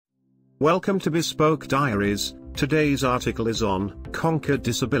Welcome to Bespoke Diaries. Today's article is on Conquer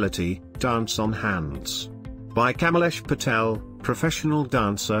Disability, Dance on Hands. By Kamlesh Patel, professional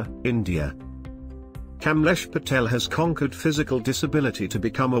dancer, India. Kamlesh Patel has conquered physical disability to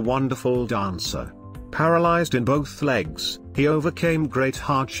become a wonderful dancer. Paralyzed in both legs, he overcame great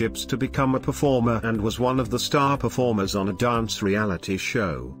hardships to become a performer and was one of the star performers on a dance reality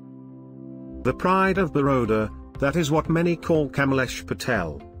show. The pride of Baroda, that is what many call Kamlesh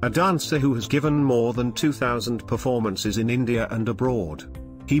Patel, a dancer who has given more than 2,000 performances in India and abroad.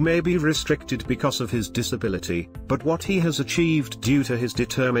 He may be restricted because of his disability, but what he has achieved due to his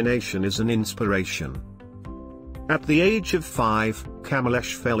determination is an inspiration. At the age of 5,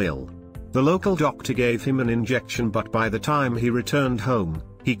 Kamlesh fell ill. The local doctor gave him an injection, but by the time he returned home,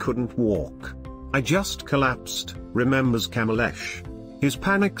 he couldn't walk. "I just collapsed," remembers Kamlesh. His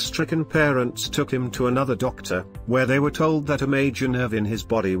panic-stricken parents took him to another doctor, where they were told that a major nerve in his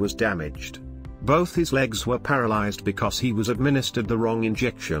body was damaged. Both his legs were paralyzed because he was administered the wrong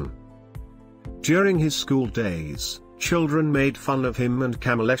injection. During his school days, children made fun of him and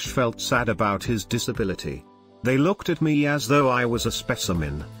Kamlesh felt sad about his disability. "They looked at me as though I was a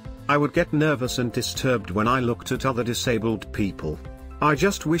specimen. I would get nervous and disturbed when I looked at other disabled people. I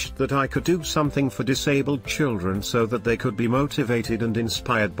just wished that I could do something for disabled children so that they could be motivated and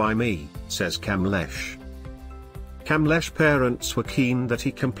inspired by me," says Kamlesh. Kamlesh's parents were keen that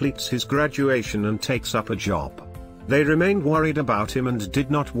he completes his graduation and takes up a job. They remained worried about him and did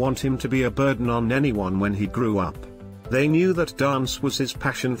not want him to be a burden on anyone when he grew up. They knew that dance was his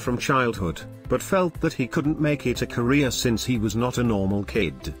passion from childhood, but felt that he couldn't make it a career since he was not a normal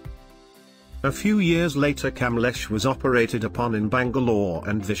kid. A few years later, Kamlesh was operated upon in Bangalore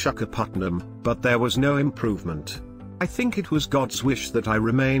and Visakhapatnam, but there was no improvement. "I think it was God's wish that I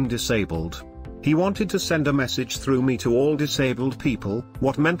remain disabled. He wanted to send a message through me to all disabled people,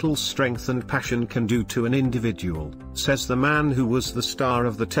 what mental strength and passion can do to an individual," says the man who was the star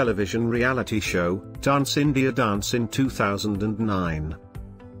of the television reality show, Dance India Dance in 2009.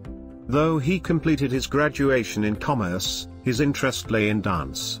 Though he completed his graduation in commerce, his interest lay in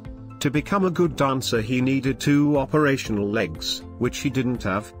dance. To become a good dancer he needed 2 operational legs, which he didn't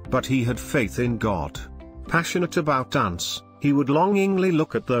have, but he had faith in God. Passionate about dance, he would longingly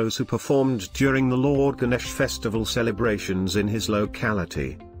look at those who performed during the Lord Ganesh festival celebrations in his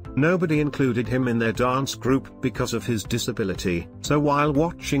locality. Nobody included him in their dance group because of his disability, so while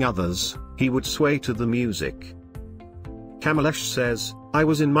watching others, he would sway to the music. Kamlesh says, "I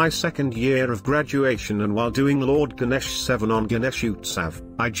was in my second year of graduation and while doing Lord Ganesh 7 on Ganesh Utsav,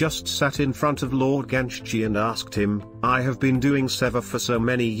 I just sat in front of Lord Ganeshji and asked him, I have been doing Seva for so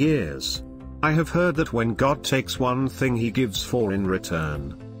many years. I have heard that when God takes one thing he gives 4 in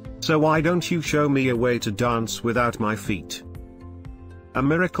return. So why don't you show me a way to dance without my feet?" A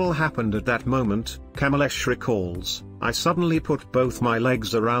miracle happened at that moment, Kamlesh recalls. "I suddenly put both my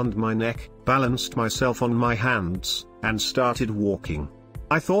legs around my neck, balanced myself on my hands, and started walking.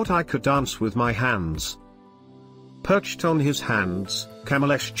 I thought I could dance with my hands." Perched on his hands,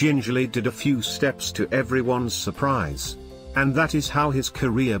 Kamlesh gingerly did a few steps to everyone's surprise. And that is how his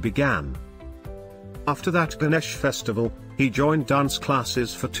career began. After that Ganesh festival, he joined dance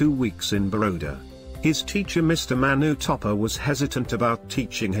classes for 2 weeks in Baroda. His teacher Mr. Manu Topper was hesitant about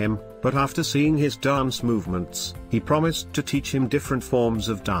teaching him, but after seeing his dance movements, he promised to teach him different forms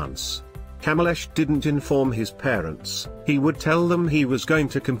of dance. Kamlesh didn't inform his parents. He would tell them he was going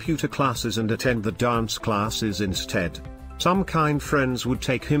to computer classes and attend the dance classes instead. Some kind friends would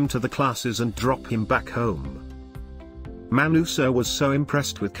take him to the classes and drop him back home. Manu sir was so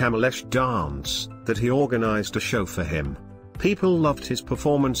impressed with Kamlesh dance, that he organized a show for him. People loved his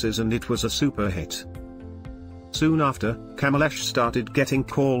performances and it was a super hit. Soon after, Kamlesh started getting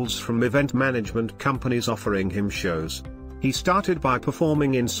calls from event management companies offering him shows. He started by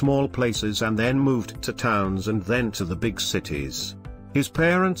performing in small places and then moved to towns and then to the big cities. His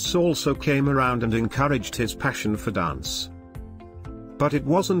parents also came around and encouraged his passion for dance. But it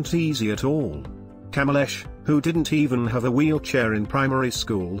wasn't easy at all. Kamlesh, who didn't even have a wheelchair in primary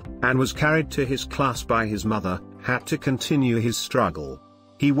school, and was carried to his class by his mother, had to continue his struggle.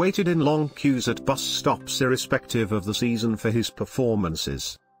 He waited in long queues at bus stops irrespective of the season for his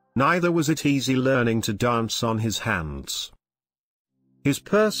performances. Neither was it easy learning to dance on his hands. His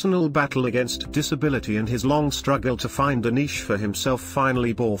personal battle against disability and his long struggle to find a niche for himself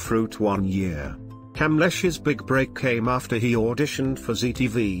finally bore fruit one year. Kamlesh's big break came after he auditioned for Zee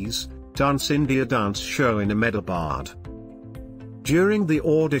TV's Dance India Dance show in Ahmedabad. During the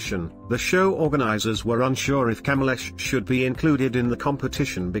audition, the show organizers were unsure if Kamlesh should be included in the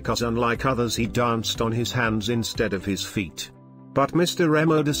competition because unlike others he danced on his hands instead of his feet. But Mr.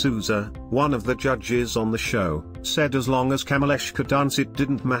 Remo D'Souza, one of the judges on the show, said as long as Kamlesh could dance it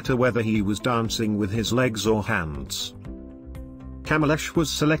didn't matter whether he was dancing with his legs or hands. Kamlesh was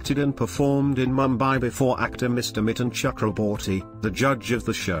selected and performed in Mumbai before actor Mr. Miten Chakraborty, the judge of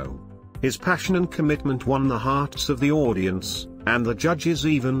the show. His passion and commitment won the hearts of the audience, and the judges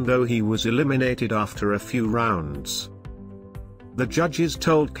even though he was eliminated after a few rounds. The judges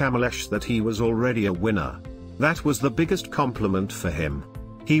told Kamlesh that he was already a winner. That was the biggest compliment for him.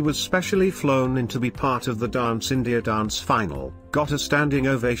 He was specially flown in to be part of the Dance India dance final, got a standing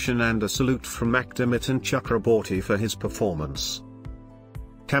ovation and a salute from actor Miten Chakraborty for his performance.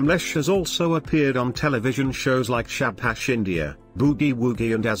 Kamlesh has also appeared on television shows like Shabbash India, Boogie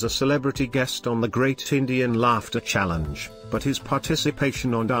Woogie and as a celebrity guest on the Great Indian Laughter Challenge, but his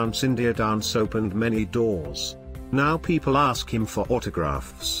participation on Dance India Dance opened many doors. Now people ask him for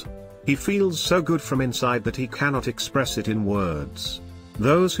autographs. He feels so good from inside that he cannot express it in words.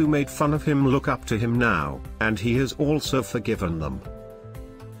 Those who made fun of him look up to him now, and he has also forgiven them.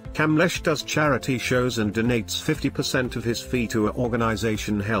 Kamlesh does charity shows and donates 50% of his fee to an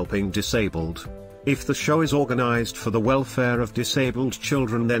organization helping disabled. If the show is organized for the welfare of disabled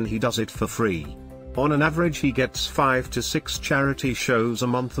children then he does it for free. On an average he gets 5 to 6 charity shows a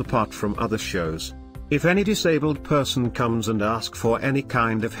month apart from other shows. If any disabled person comes and asks for any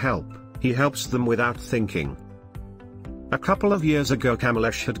kind of help, he helps them without thinking. A couple of years ago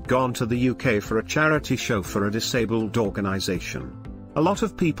Kamlesh had gone to the UK for a charity show for a disabled organization. A lot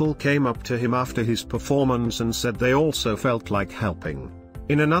of people came up to him after his performance and said they also felt like helping.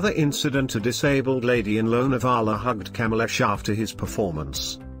 In another incident a disabled lady in Lonavala hugged Kamlesh after his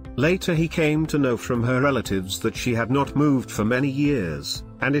performance. Later he came to know from her relatives that she had not moved for many years,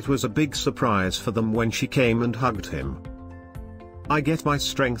 and it was a big surprise for them when she came and hugged him. I get my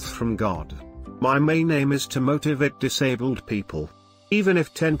strength from God. My main aim is to motivate disabled people. Even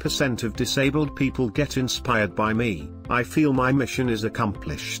if 10% of disabled people get inspired by me, I feel my mission is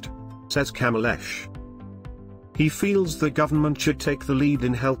accomplished, says Kamlesh. He feels the government should take the lead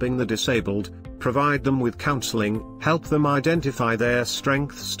in helping the disabled, provide them with counseling, help them identify their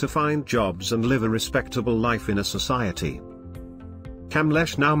strengths to find jobs and live a respectable life in a society.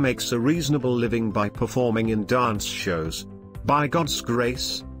 Kamlesh now makes a reasonable living by performing in dance shows. By God's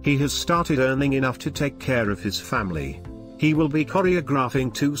grace, he has started earning enough to take care of his family. He will be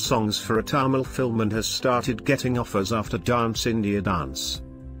choreographing 2 songs for a Tamil film and has started getting offers after Dance India Dance.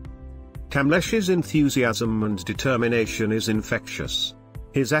 Kamlesh's enthusiasm and determination is infectious.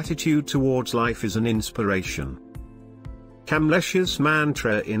 His attitude towards life is an inspiration. Kamlesh's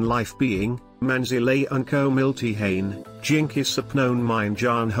mantra in life being, Manzile unko milti hain, jinki sapnon mein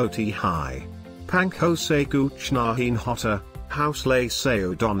jaan hoti hai. Pank ho se kuch nahin hotter, housele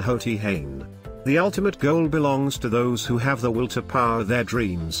seo don hoti hain. The ultimate goal belongs to those who have the will to power their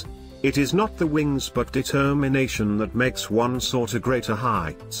dreams. It is not the wings but determination that makes one soar to greater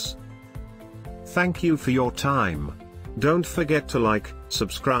heights. Thank you for your time. Don't forget to like,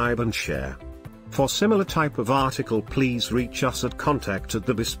 subscribe and share. For similar type of article please reach us at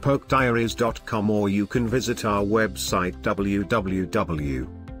contact@thebespokediaries.com or you can visit our website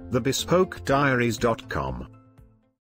www.thebespokediaries.com.